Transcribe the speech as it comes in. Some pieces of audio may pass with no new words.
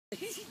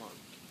Come on.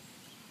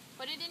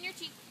 Put it in your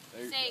cheek.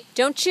 Say.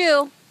 Don't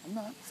chew. I'm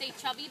not. Say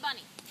Chubby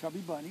Bunny. Chubby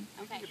Bunny.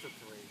 Okay. Give him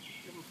 3.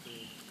 Give him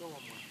 3. Go one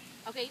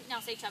more. Okay, now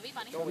say Chubby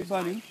Bunny. Chubby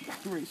Bunny.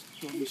 3.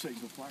 Don't be saying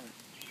so fire.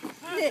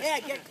 Yeah,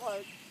 get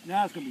close.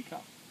 Now it's going to be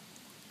tough.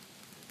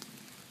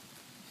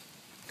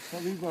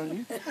 Chubby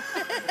Bunny.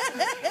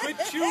 Quit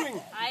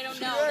chewing. I don't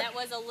know. That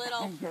was a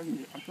little. I'm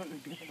trying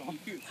to get it on.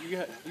 You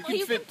Well,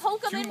 you can fit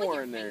poke them 2 in with more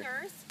your in there.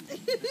 fingers.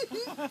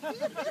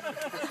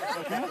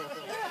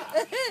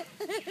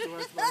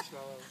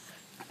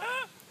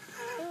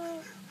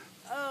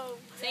 Oh.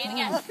 Say it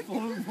again.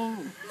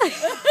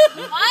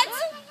 What?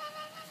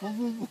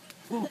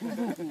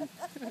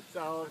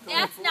 So,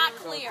 That's not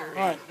clear.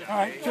 All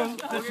right. So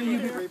let's see you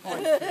do 3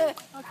 points.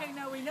 Okay,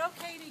 now we know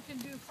Katie can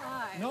do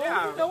 5. No,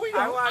 yeah, no, we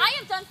don't. I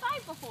have done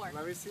 5 before.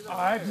 Let me see the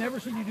I've never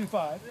seen you do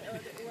 5.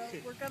 Well,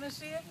 we're going to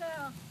see it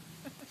now.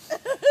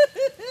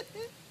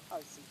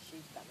 Oh, see,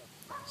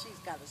 she's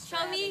got a Chubby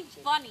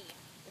strategy. Bunny.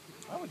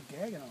 I was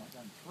gagging on like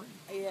on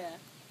 3. Yeah.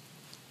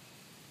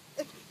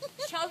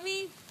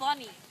 Chubby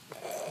Bunny.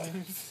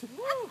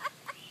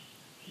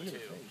 Look at her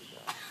face.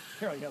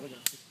 Carol, yeah, look at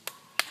her.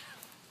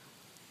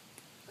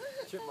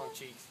 chipmunk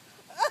cheeks.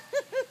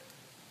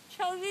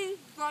 Chubby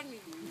Bunny.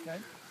 Okay.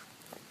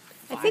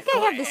 I think I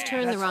have this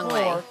turned the wrong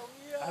way.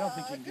 I don't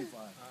think you can do 5.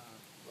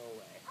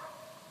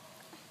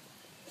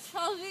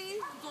 Chubby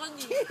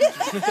Bunny.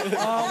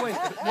 Oh, wait.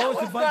 What was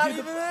the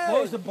bunny?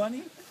 What was the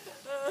bunny?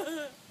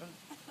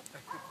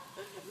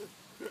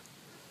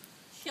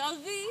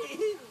 Chubby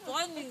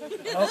Bunny.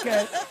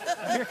 Okay.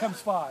 Now here comes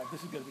 5.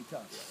 This is going to be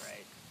tough.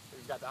 Right.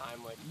 We've got the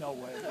Heimlich. No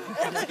way.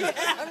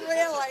 Yeah,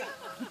 really.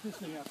 Put this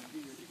thing out from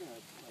here. You're going to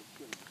like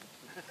kill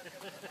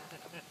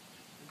yourself.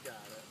 You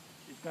got it.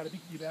 It's got to be.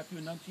 You have to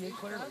enunciate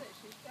clearly.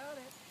 She's got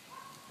it.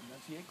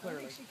 Enunciate I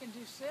clearly. think she can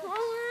do 6. No.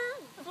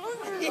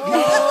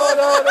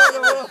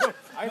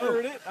 I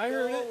heard it. I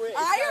heard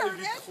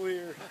it.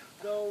 Clear.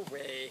 No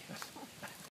way.